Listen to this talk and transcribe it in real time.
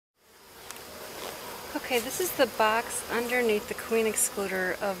Okay, this is the box underneath the queen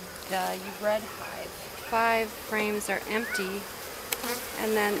excluder of the red hive. 5 frames are empty,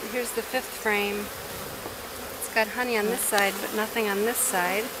 and then here's the 5th frame. It's got honey on this side, but nothing on this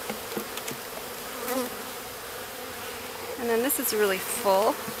side. And then this is really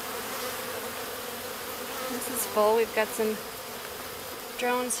full. This is full. We've got some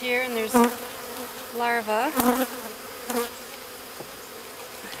drones here, and there's larvae.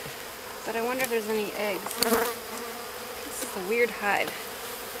 But I wonder if there's any eggs. This is a weird hive.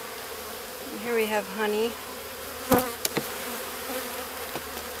 And here we have honey.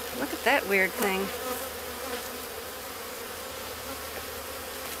 Look at that weird thing.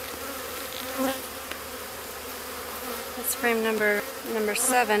 That's frame number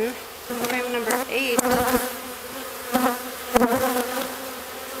 7. Frame number 8.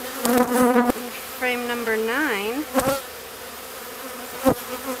 Frame number 9.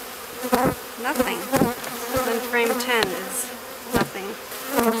 Nothing. Then frame 10 is nothing.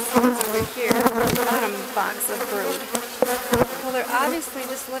 It's over here, the bottom box of brood. Well, they're obviously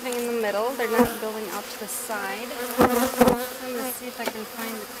just living in the middle. They're not building out to the side. So I'm going to see if I can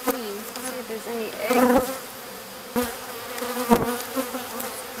find the queen, see if there's any eggs.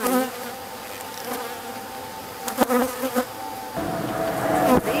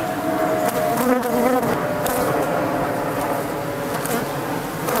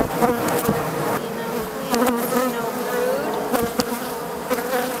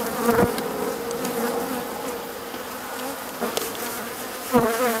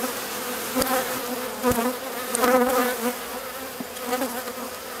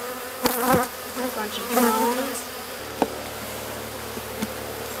 Bunch of drones.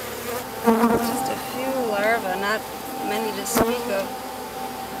 Just a few larvae, not many to speak of.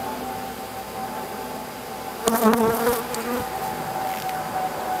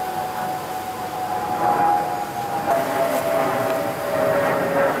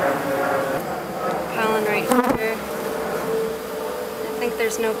 Pollen right here. I think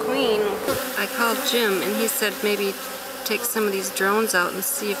there's no queen. I called Jim and he said maybe take some of these drones out and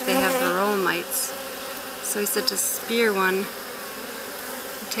see if they have Varroa mites. So he said to spear one and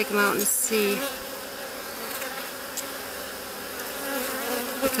take them out and see,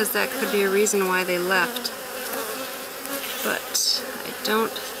 because that could be a reason why they left. But I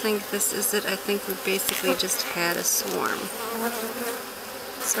don't think this is it. I think we basically just had a swarm.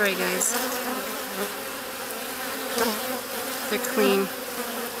 Sorry guys. They're clean.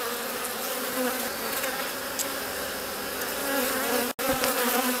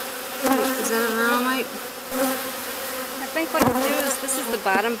 Is that a Varroa mite? I think what I'll do is, this is the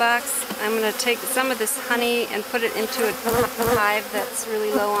bottom box. I'm going to take some of this honey and put it into a hive that's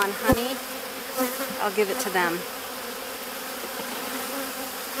really low on honey. I'll give it to them.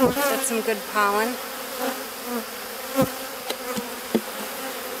 That's some good pollen.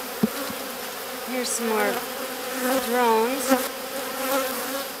 Here's some more drones.